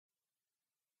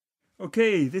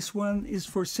Okay, this one is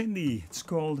for Cindy. It's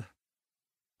called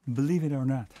Believe It or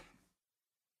Not.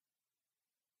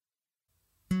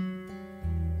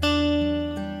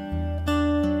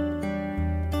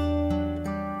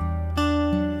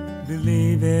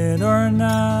 Believe it or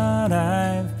not,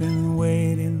 I've been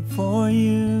waiting for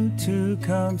you to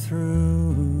come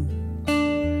through.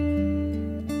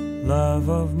 Love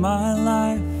of my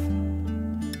life.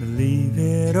 Believe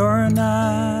it or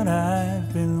not,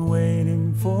 I've been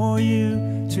waiting for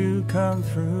you to come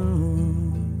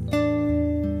through.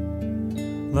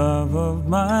 Love of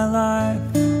my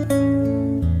life.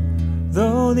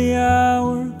 Though the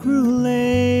hour grew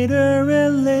later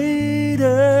and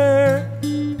later,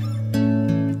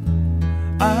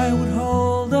 I would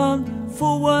hold on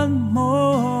for one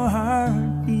more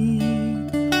heartbeat.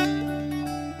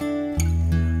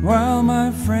 While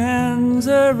my friends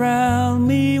around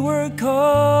me were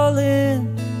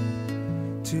calling,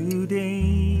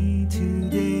 today,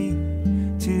 today,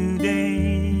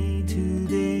 today,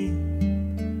 today.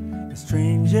 As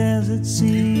strange as it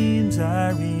seems,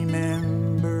 I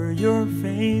remember your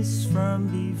face from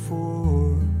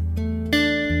before.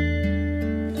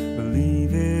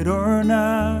 Believe it or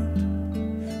not,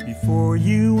 before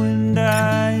you and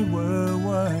I were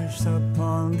washed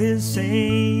upon this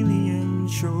alien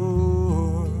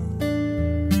shore.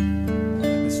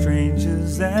 As strange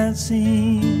as that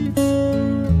seems,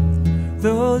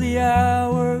 though the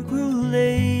hour grew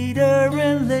later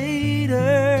and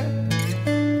later,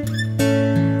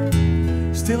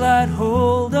 still I'd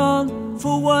hold on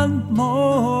for one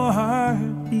more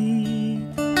heartbeat.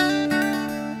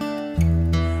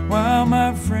 While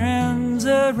my friends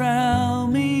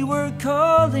around me were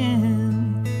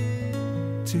calling,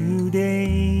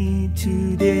 today,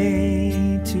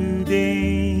 today,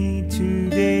 today,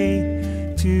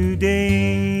 today,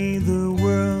 today, the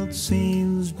world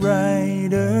seems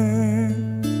brighter,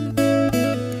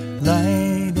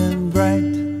 light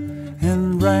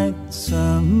and right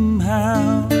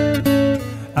somehow.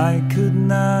 I could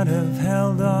not have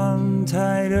held on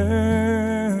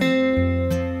tighter,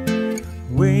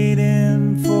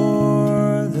 waiting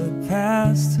for the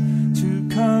past to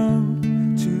come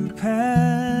to pass.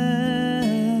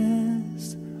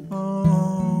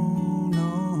 Oh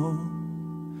no.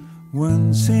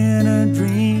 Once in a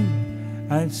dream,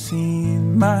 I've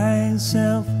seen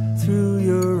myself through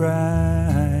your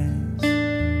eyes.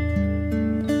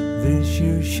 This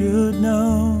you should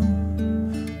know.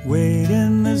 Wade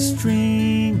in the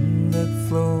stream that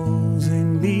flows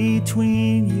in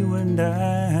between you and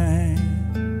I.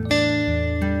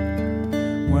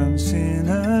 Once in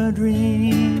a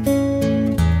dream,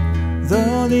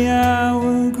 though the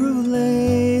hour grew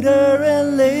later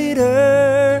and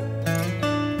later,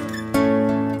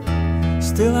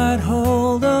 still I'd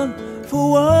hold on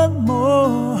for one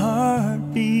more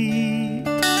heartbeat.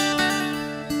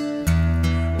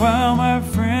 While my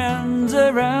friends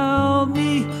around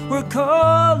me were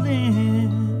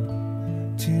calling,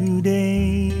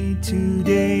 today,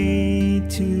 today,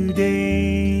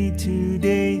 today,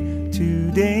 today,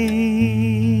 today.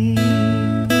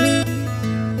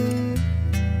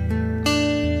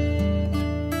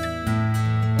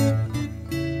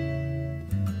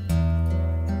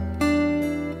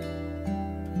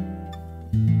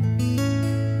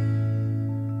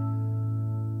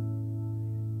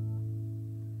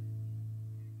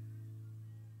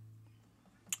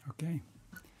 Okay,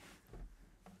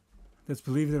 that's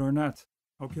Believe It or Not.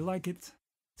 Hope you like it.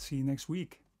 See you next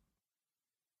week.